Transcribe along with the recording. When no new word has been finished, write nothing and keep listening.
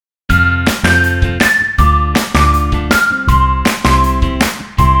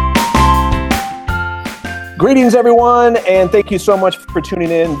Greetings, everyone, and thank you so much for tuning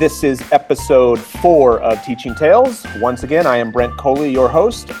in. This is episode 4 of Teaching Tales. Once again, I am Brent Coley, your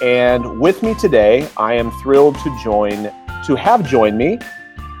host, and with me today, I am thrilled to have joined me,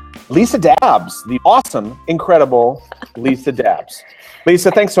 Lisa Dabbs, the awesome, incredible Lisa Dabbs.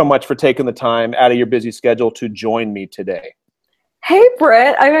 Lisa, thanks so much for taking the time out of your busy schedule to join me today. Hey,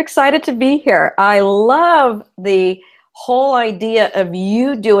 Brett, I'm excited to be here. I love the whole idea of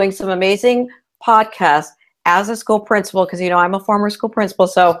you doing some amazing podcasts as a school principal, because, you know, I'm a former school principal,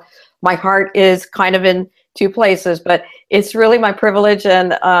 so my heart is kind of in two places, but it's really my privilege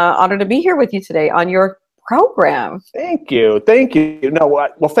and honor to be here with you today on your program. Thank you. Thank you. No,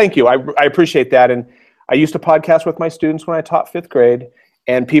 well, thank you. I appreciate that. And I used to podcast with my students when I taught 5th grade,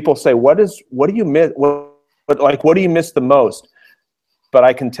 and people say, what do you miss? What do you miss the most? But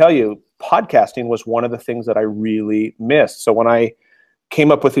I can tell you, podcasting was one of the things that I really missed. So when I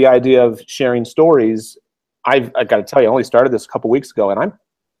came up with the idea of sharing stories, I've got to tell you, I only started this a couple weeks ago, and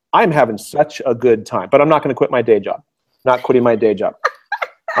I'm having such a good time. But I'm not going to quit my day job. Not quitting my day job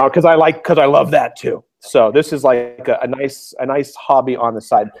because I love that too. So this is like a nice hobby on the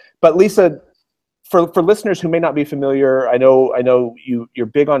side. But Lisa, for listeners who may not be familiar, I know you're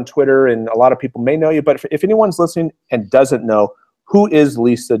big on Twitter, and a lot of people may know you. But if anyone's listening and doesn't know, who is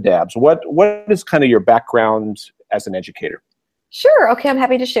Lisa Dabbs? What is kind of your background as an educator? Sure. Okay, I'm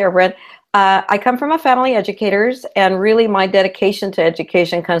happy to share, Brent. I come from a family of educators, and really my dedication to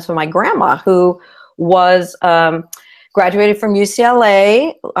education comes from my grandma, who was graduated from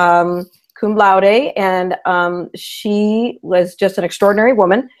UCLA, cum laude, and she was just an extraordinary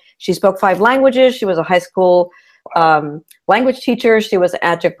woman. She spoke 5 languages. She was a high school language teacher. She was an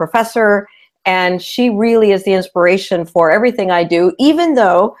adjunct professor, and she really is the inspiration for everything I do, even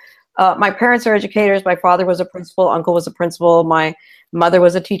though my parents are educators. My father was a principal, uncle was a principal, my mother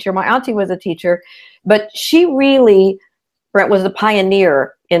was a teacher, my auntie was a teacher. But she really, Brent, was the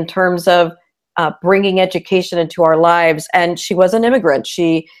pioneer in terms of bringing education into our lives. And she was an immigrant.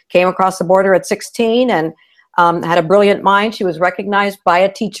 She came across the border at 16 and had a brilliant mind. She was recognized by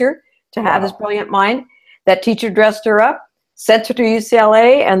a teacher to have this brilliant mind. That teacher dressed her up, sent her to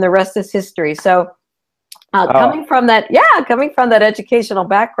UCLA, and the rest is history. So coming from that educational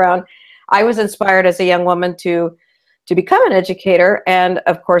background, I was inspired as a young woman to become an educator, and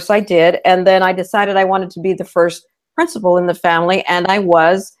of course I did. And then I decided I wanted to be the first principal in the family, and I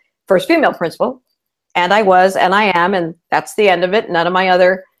was first female principal, and I was, and I am, and that's the end of it. None of my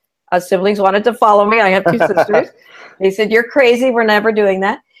other siblings wanted to follow me. I have 2 sisters. They said, "You're crazy. We're never doing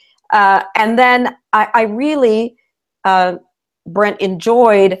that." And then I really, Brent,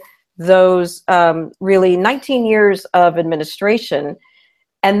 enjoyed those really 19 years of administration.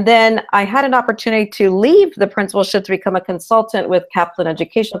 And then I had an opportunity to leave the principalship to become a consultant with Kaplan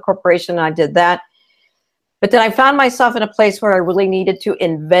Educational Corporation, and I did that. But then I found myself in a place where I really needed to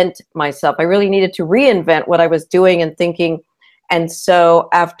invent myself. I really needed to reinvent what I was doing and thinking. And so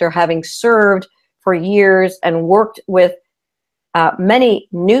after having served for years and worked with many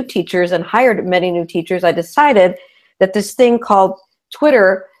new teachers and hired many new teachers, I decided that this thing called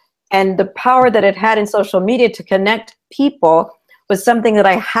Twitter and the power that it had in social media to connect people was something that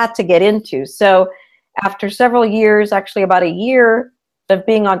I had to get into. So after several years, actually about a year of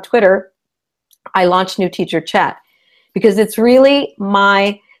being on Twitter, I launched New Teacher Chat, because it's really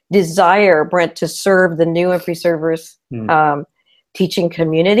my desire, Brent, to serve the new and pre-service teaching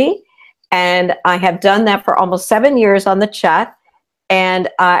community. And I have done that for almost 7 years on the chat. And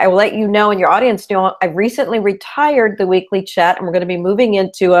I will let you know, and your audience know, I recently retired the weekly chat, and we're going to be moving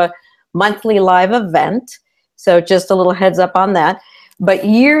into a monthly live event. So just a little heads up on that. But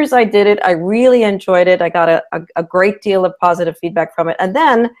years I did it. I really enjoyed it. I got a great deal of positive feedback from it. And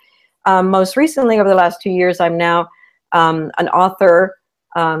then most recently, over the last 2 years, I'm now an author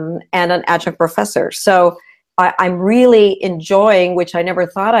and an adjunct professor. So I'm really enjoying, which I never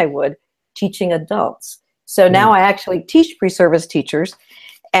thought I would, teaching adults. So now I actually teach pre-service teachers.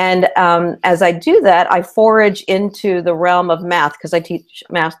 And as I do that, I forage into the realm of math, because I teach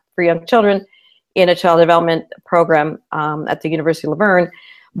math for young children in a child development program at the University of Laverne.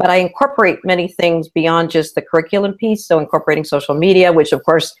 But I incorporate many things beyond just the curriculum piece. So incorporating social media, which of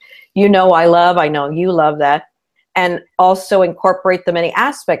course, you know I love. I know you love that. And also incorporate the many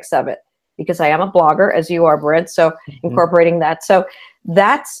aspects of it, because I am a blogger, as you are, Brent. So incorporating that. So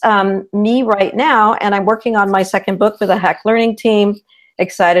that's me right now. And I'm working on my 2nd book with a Hack Learning team.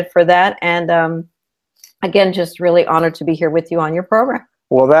 Excited for that. And again, just really honored to be here with you on your program.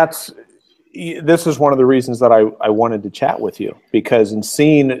 Well, this is one of the reasons that I wanted to chat with you, because in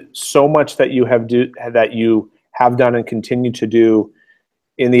seeing so much that you have done and continue to do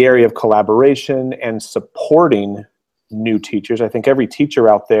in the area of collaboration and supporting new teachers. I think every teacher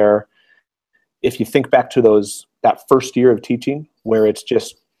out there, if you think back to that first year of teaching where it's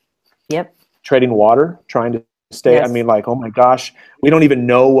just treading water, trying to stay, I mean, like, oh my gosh, we don't even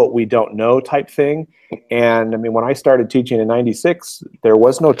know what we don't know type thing. And I mean, when I started teaching in 96, there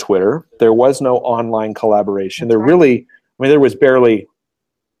was no Twitter, there was no online collaboration. There really, I mean, there was barely.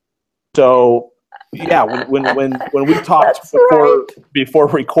 So yeah, when we talked before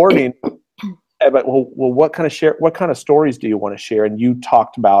recording, about, well, what kind of stories do you want to share? And you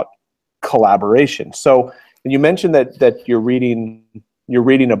talked about collaboration. So, and you mentioned that you're reading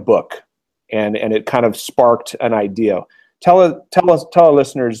a book, and it kind of sparked an idea. Tell our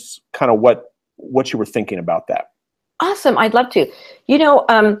listeners kind of what you were thinking about that. Awesome, I'd love to. You know,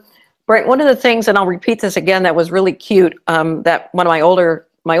 Brent, one of the things, and I'll repeat this again, that was really cute. That one of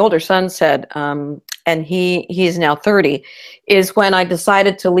my older sons said, and he's now 30, is when I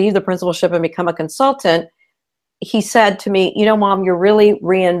decided to leave the principalship and become a consultant. He said to me, you know, Mom, you're really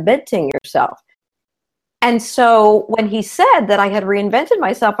reinventing yourself. And so when he said that I had reinvented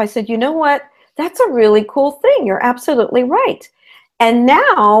myself, I said, you know what? That's a really cool thing. You're absolutely right. And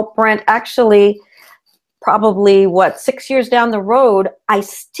now, Brent, actually, probably 6 years down the road, I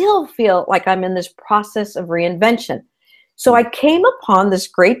still feel like I'm in this process of reinvention. So I came upon this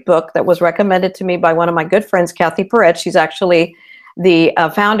great book that was recommended to me by one of my good friends, Kathy Perret. She's actually the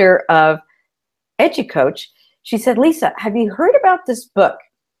founder of EduCoach. She said, Lisa, have you heard about this book?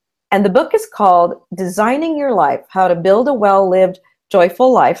 And the book is called Designing Your Life, How to Build a Well-Lived,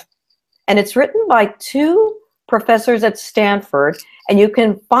 Joyful Life. And it's written by 2 professors at Stanford. And you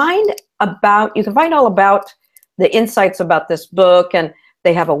can find all about the insights about this book. And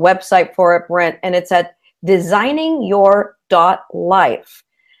they have a website for it, Brent. And it's at designingsyour.life.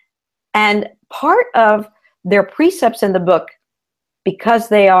 And part of their precepts in the book, because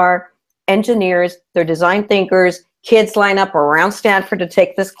they are engineers, they're design thinkers, kids line up around Stanford to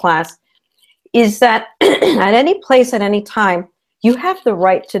take this class, is that at any place, at any time, you have the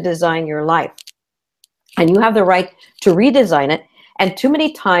right to design your life. And you have the right to redesign it. And too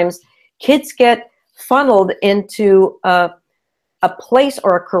many times, kids get funneled into a place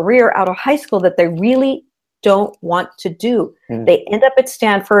or a career out of high school that they really don't want to do. They end up at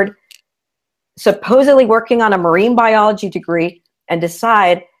Stanford, supposedly working on a marine biology degree, and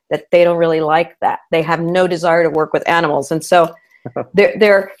decide that they don't really like that. They have no desire to work with animals. And so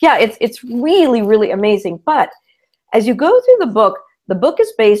it's really, really amazing. But as you go through the book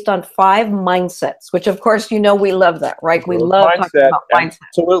is based on 5 mindsets, which of course, you know, we love that, right? We love talking about mindsets.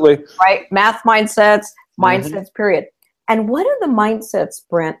 Absolutely. Right? Math mindsets, period. And one of the mindsets,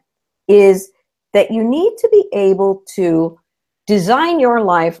 Brent, is that you need to be able to design your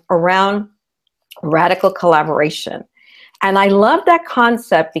life around radical collaboration. And I love that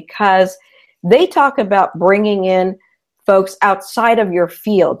concept because they talk about bringing in folks outside of your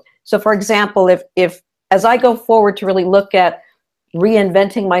field. So for example, if as I go forward to really look at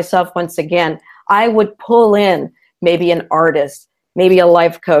reinventing myself once again, I would pull in maybe an artist, maybe a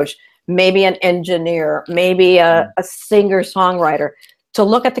life coach, maybe an engineer, maybe a singer-songwriter, to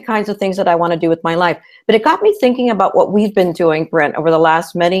look at the kinds of things that I want to do with my life. But it got me thinking about what we've been doing, Brent, over the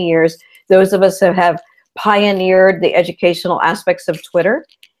last many years. Those of us who have pioneered the educational aspects of Twitter.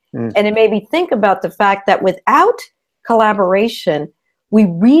 And it made me think about the fact that without collaboration, we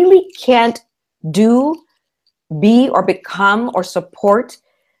really can't be, or become, or support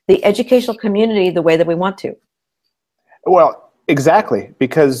the educational community the way that we want to. Well, exactly,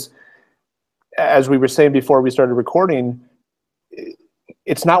 because as we were saying before we started recording,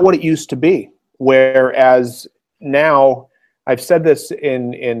 it's not what it used to be. Whereas now, I've said this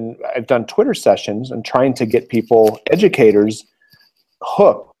I've done Twitter sessions and trying to get people, educators,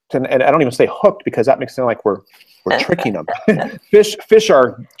 hooked. And I don't even say hooked because that makes it sound like we're tricking them. Fish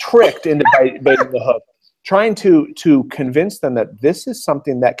are tricked into baiting the hook. Trying to convince them that this is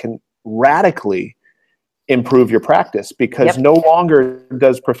something that can radically improve your practice, because no longer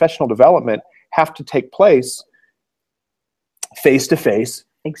does professional development have to take place face-to-face,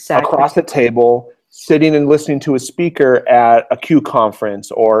 across the table, sitting and listening to a speaker at a Q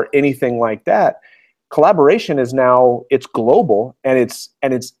conference or anything like that. Collaboration is now, it's global and it's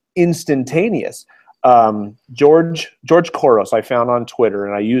instantaneous. George Couros, I found on Twitter,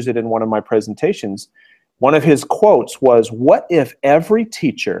 and I use it in one of my presentations. One of his quotes was, "What if every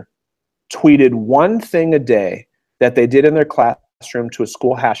teacher tweeted one thing a day that they did in their classroom to a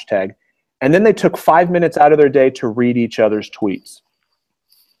school hashtag, and then they took 5 minutes out of their day to read each other's tweets?"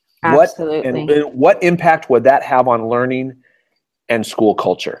 Absolutely. What impact would that have on learning and school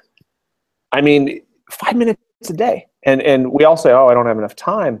culture? I mean, 5 minutes a day. And we all say, oh, I don't have enough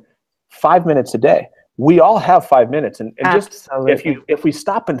time. 5 minutes a day. We all have 5 minutes. And just if we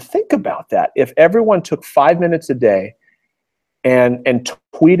stop and think about that, if everyone took 5 minutes a day and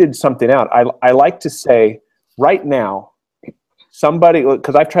tweeted something out, I like to say right now, somebody,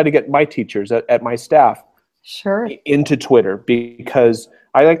 because I've tried to get my teachers at my staff into Twitter, because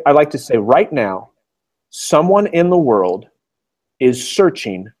I like to say right now, someone in the world is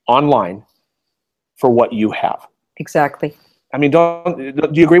searching online for what you have. Exactly. I mean, do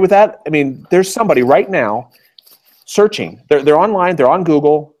you agree with that? I mean, there's somebody right now searching. They're online. They're on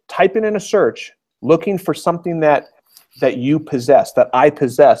Google, typing in a search, looking for something that you possess, that I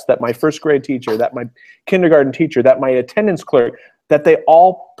possess, that my first grade teacher, that my kindergarten teacher, that my attendance clerk, that they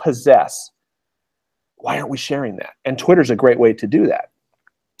all possess. Why aren't we sharing that? And Twitter's a great way to do that.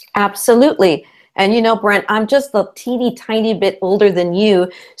 Absolutely. And you know, Brent, I'm just a teeny tiny bit older than you.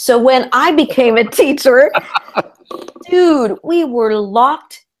 So when I became a teacher, dude, we were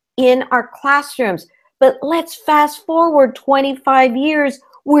locked in our classrooms. But let's fast forward 25 years,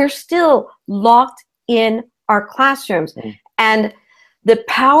 we're still locked in our classrooms. And the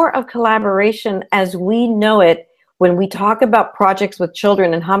power of collaboration as we know it, when we talk about projects with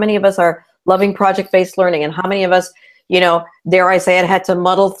children, and how many of us are loving project-based learning, and how many of us, you know, dare I say it, had to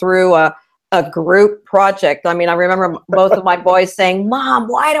muddle through a group project. I mean, I remember both of my boys saying, Mom,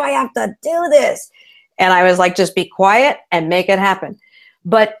 why do I have to do this? And I was like, just be quiet and make it happen.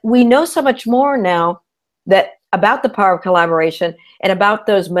 But we know so much more now that about the power of collaboration and about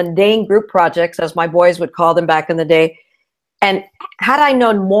those mundane group projects, as my boys would call them back in the day. And had I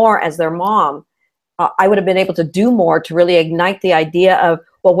known more as their mom, I would have been able to do more to really ignite the idea of,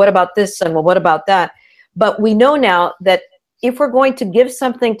 well, what about this? And well, what about that? But we know now that if we're going to give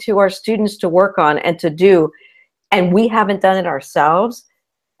something to our students to work on and to do, and we haven't done it ourselves,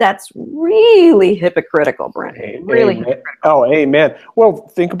 that's really hypocritical, Brent. Really hypocritical. Oh, amen. Well,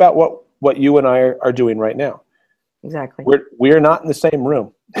 think about what you and I are doing right now. Exactly. We're not in the same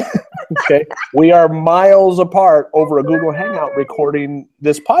room. Okay. We are miles apart over a Google Hangout recording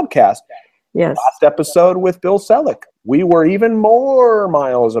this podcast. Yes. Last episode with Bill Selleck, we were even more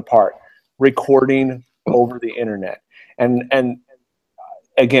miles apart recording over the internet. And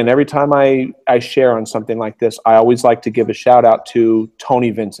again, every time I share on something like this, I always like to give a shout out to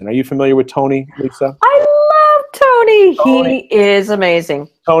Tony Vincent. Are you familiar with Tony, Lisa? I love Tony. He is amazing.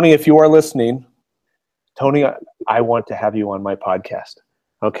 Tony, if you are listening, Tony, I want to have you on my podcast.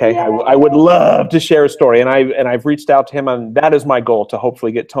 Okay, I would love to share a story, and I've reached out to him, and that is my goal, to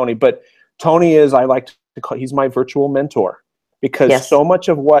hopefully get Tony. But Tony is, I like to call, he's my virtual mentor, because so much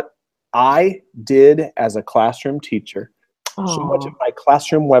of what I did as a classroom teacher, so much of my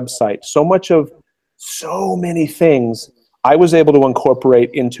classroom website, so many things I was able to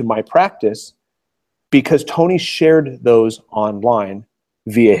incorporate into my practice because Tony shared those online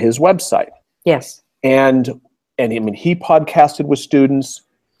via his website. Yes. And I mean, he podcasted with students.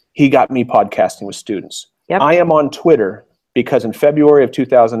 He got me podcasting with students. Yep. I am on Twitter because in February of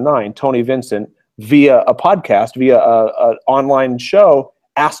 2009, Tony Vincent, via a podcast, via an online show,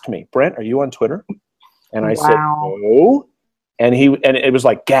 asked me, Brent, are you on Twitter? And I said, no. And it was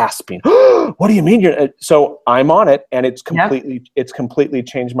like gasping. What do you mean you're? So I'm on it, and it's completely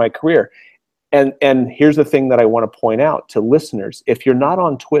changed my career. And here's the thing that I want to point out to listeners: if you're not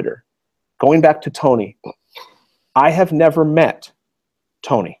on Twitter, going back to Tony, I have never met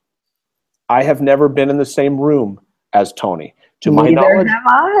Tony. I have never been in the same room as Tony. To my knowledge, have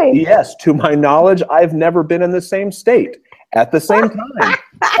I. Yes, to my knowledge, I've never been in the same state at the same time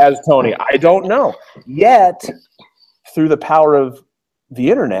as Tony. I don't know. Yet, through the power of the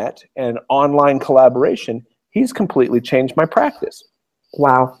internet and online collaboration, he's completely changed my practice.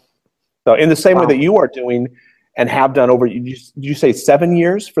 Wow. So in the same way that you are doing and have done over, did you say 7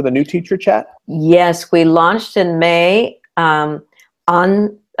 years for the new teacher chat? Yes, we launched in May on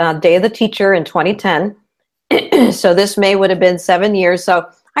Day of the Teacher in 2010. So this May would have been 7 years. So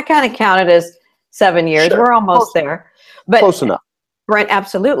I kind of count it as 7 years. Sure. We're almost there. But close enough. Right,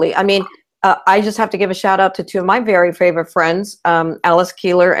 absolutely. I mean, I just have to give a shout out to two of my very favorite friends, Alice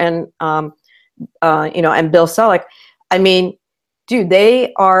Keeler and and Bill Selleck. I mean, dude,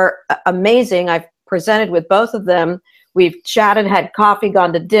 they are amazing. I've presented with both of them. We've chatted, had coffee,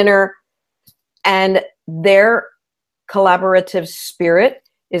 gone to dinner, and their collaborative spirit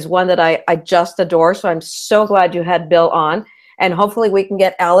is one that I just adore. So I'm so glad you had Bill on. And hopefully we can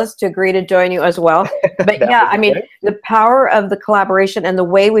get Alice to agree to join you as well. But yeah, I mean, the power of the collaboration and the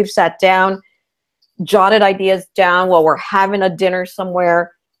way we've sat down, jotted ideas down while we're having a dinner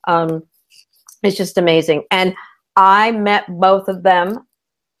somewhere, it's just amazing. And I met both of them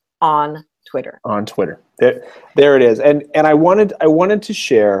on Twitter. On Twitter. There it is. And I wanted to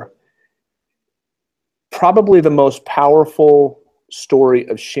share probably the most powerful story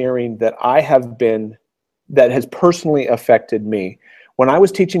of sharing that has personally affected me. When I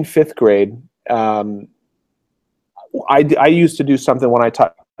was teaching fifth grade, I used to do something when I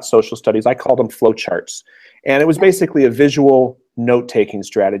taught social studies. I called them flowcharts. And it was basically a visual note-taking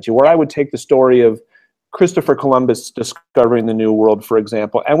strategy where I would take the story of Christopher Columbus discovering the New World, for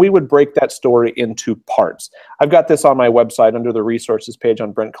example, and we would break that story into parts. I've got this on my website under the resources page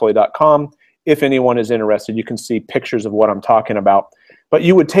on brentculley.com. If anyone is interested, you can see pictures of what I'm talking about. But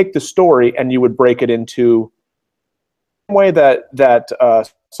you would take the story and you would break it into the way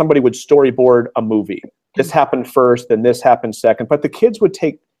that somebody would storyboard a movie. This happened first, then this happened second. But the kids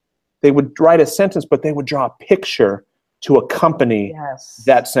they would write a sentence, but they would draw a picture to accompany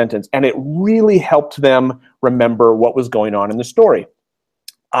that sentence. And it really helped them remember what was going on in the story.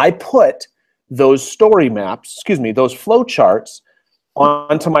 I put those those flow charts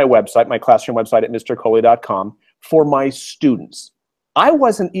onto my website, my classroom website at mrculley.com for my students. I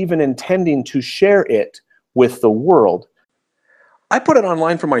wasn't even intending to share it with the world. I put it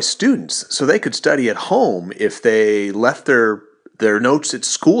online for my students so they could study at home if they left their notes at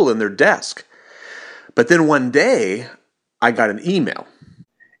school in their desk. But then one day, I got an email.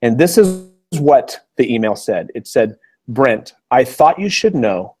 And this is what the email said. It said, Brent, I thought you should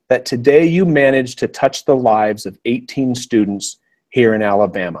know that today you managed to touch the lives of 18 students here in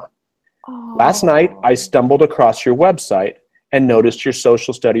Alabama. Oh. Last night, I stumbled across your website and noticed your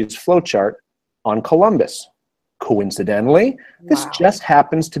social studies flowchart on Columbus. Coincidentally, this just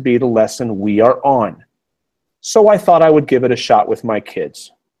happens to be the lesson we are on. So I thought I would give it a shot with my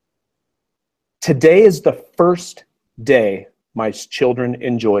kids. Today is the first day my children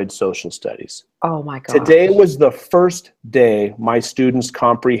enjoyed social studies. Oh my God. Today was the first day my students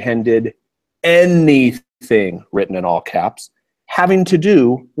comprehended anything, written in all caps, having to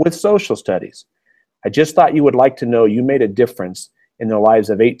do with social studies. I just thought you would like to know you made a difference in the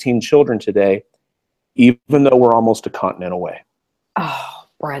lives of 18 children today, even though we're almost a continent away. Oh,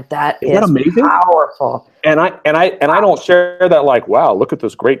 Brent, that Isn't that amazing? Powerful. And I don't share that like, wow, look at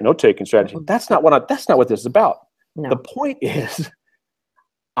this great note-taking strategy. That's not what this is about. No. The point is,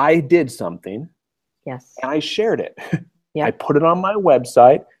 I did something. Yes. And I shared it. Yeah. I put it on my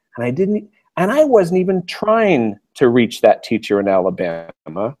website, and I wasn't even trying to reach that teacher in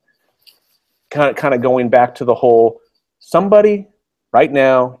Alabama. Kind of going back to the whole, somebody right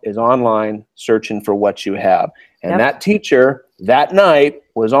now is online searching for what you have. And that teacher that night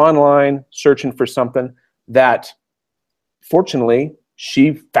was online searching for something that, fortunately,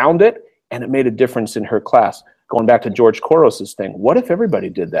 she found it and it made a difference in her class. Going back to George Couros' thing, what if everybody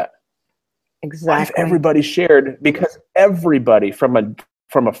did that? Exactly. What if everybody shared? Because everybody from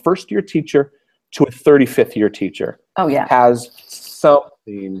a first-year teacher to a 35th year teacher has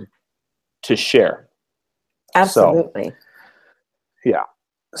something to share. Absolutely.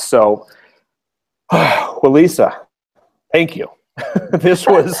 So, well, Lisa, thank you.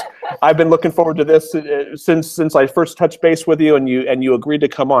 I've been looking forward to this since I first touched base with you, and you agreed to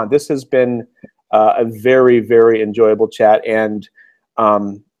come on. This has been a very, very enjoyable chat, and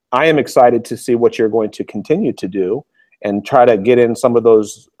I am excited to see what you're going to continue to do and try to get in some of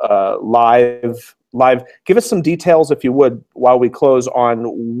those live. Give us some details, if you would, while we close, on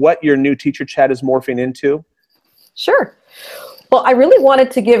what your new teacher chat is morphing into. Sure. Well, I really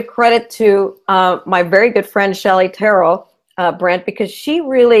wanted to give credit to my very good friend, Shelly Terrell, Brent, because she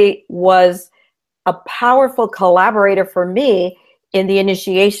really was a powerful collaborator for me in the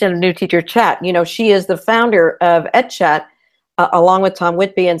initiation of New Teacher Chat. You know, she is the founder of EdChat, along with Tom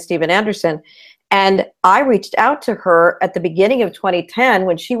Whitby and Stephen Anderson. And I reached out to her at the beginning of 2010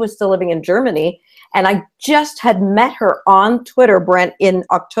 when she was still living in Germany. And I just had met her on Twitter, Brent, in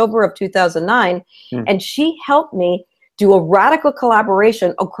October of 2009. And she helped me do a radical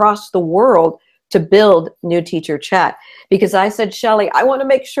collaboration across the world to build New Teacher Chat. Because I said, Shelly, I want to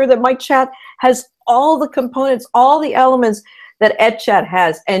make sure that my chat has all the components, all the elements that EdChat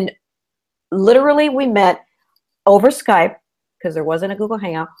has. And literally we met over Skype, because there wasn't a Google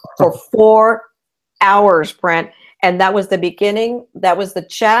Hangout, for 4 hours, Brent. And that was the beginning. That was the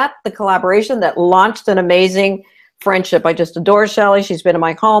chat, the collaboration that launched an amazing friendship. I just adore Shelly. She's been in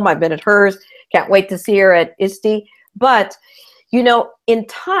my home. I've been at hers. Can't wait to see her at ISTE. But, you know, in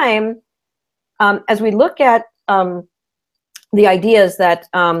time, as we look at the ideas that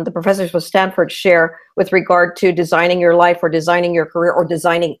the professors with Stanford share with regard to designing your life or designing your career or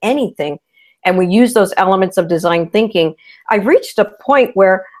designing anything, and we use those elements of design thinking, I've reached a point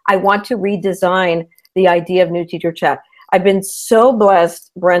where I want to redesign the idea of New Teacher Chat. I've been so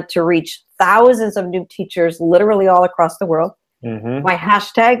blessed, Brent, to reach thousands of new teachers literally all across the world. Mm-hmm. My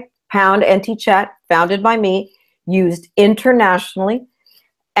hashtag #NTChat, founded by me, used internationally.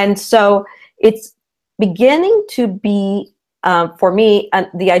 And so it's beginning to be, for me,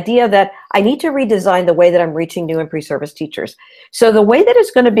 the idea that I need to redesign the way that I'm reaching new and pre-service teachers. So the way that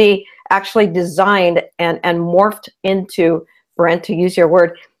it's going to be actually designed and morphed into, Brent, to use your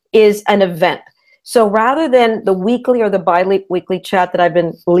word, is an event. So rather than the weekly or the bi-weekly chat that I've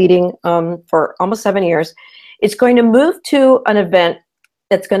been leading for almost 7 years, it's going to move to an event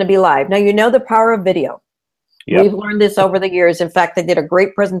that's going to be live. Now, you know the power of video. Yep. We've learned this over the years. In fact, I did a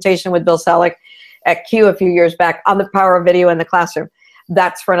great presentation with Bill Selleck at Q a few years back on the power of video in the classroom.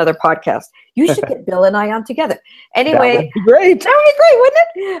 That's for another podcast. You should get Bill and I on together. Anyway, that would be great. That would be great, wouldn't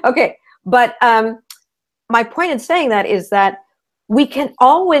it? Okay, but my point in saying that is that we can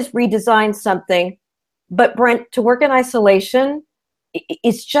always redesign something, but Brent, to work in isolation,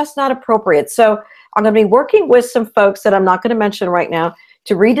 it's just not appropriate. So I'm going to be working with some folks that I'm not going to mention right now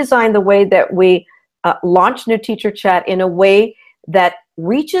to redesign the way that we launch New Teacher Chat in a way that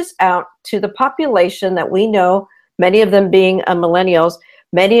reaches out to the population that we know, many of them being millennials,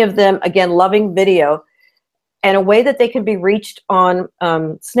 many of them, again, loving video, and a way that they can be reached on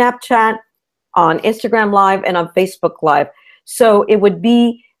Snapchat, on Instagram Live, and on Facebook Live. So it would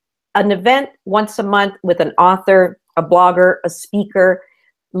be an event once a month with an author, a blogger, a speaker,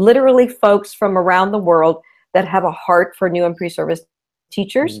 literally folks from around the world that have a heart for new and pre-service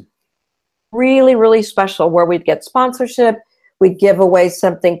teachers. Really, really special, where we'd get sponsorship, we'd give away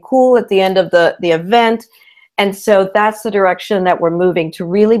something cool at the end of the event. And so that's the direction that we're moving to,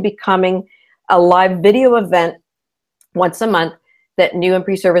 really becoming a live video event once a month that new and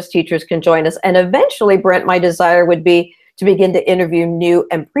pre-service teachers can join us. And eventually, Brent, my desire would be to begin to interview new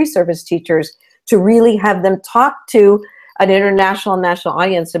and pre-service teachers to really have them talk to an international and national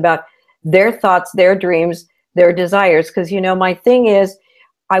audience about their thoughts, their dreams, their desires. Because, you know, my thing is,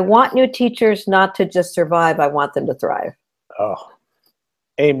 I want new teachers not to just survive, I want them to thrive. Oh,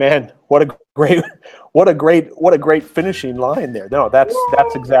 amen. What a great finishing line there. No, that's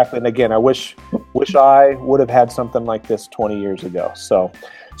exactly. And again, I wish I would have had something like this 20 years ago. So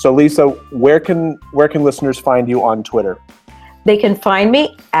Lisa, where can listeners find you on Twitter? They can find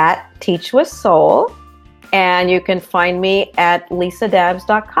me at Teach with Soul, and you can find me at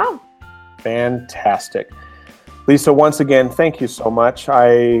lisadabbs.com. Fantastic. Lisa, once again, thank you so much.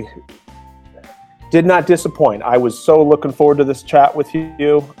 I did not disappoint. I was so looking forward to this chat with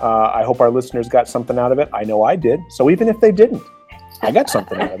you. I hope our listeners got something out of it. I know I did. So even if they didn't, I got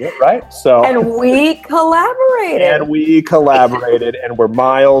something out of it, right? So and we collaborated. And we're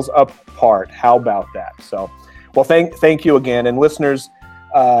miles apart. How about that? So, well, thank you again. And listeners,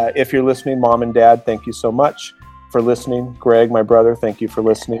 if you're listening, Mom and Dad, thank you so much for listening. Greg, my brother, thank you for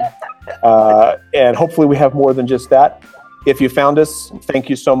listening. And hopefully we have more than just that. If you found us, thank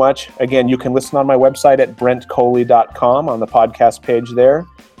you so much. Again, you can listen on my website at brentcoley.com on the podcast page there.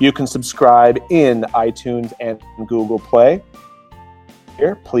 You can subscribe in iTunes and Google Play.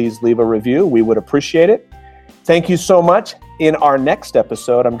 Here, please leave a review. We would appreciate it. Thank you so much. In our next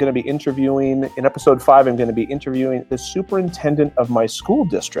episode, I'm going to be interviewing, in episode 5, I'm going to be interviewing the superintendent of my school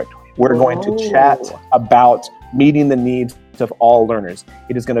district. We're going to chat about meeting the needs of all learners.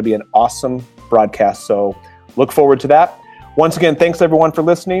 It is going to be an awesome broadcast, so look forward to that. Once again, thanks everyone for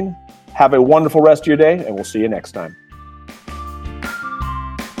listening. Have a wonderful rest of your day, and we'll see you next time.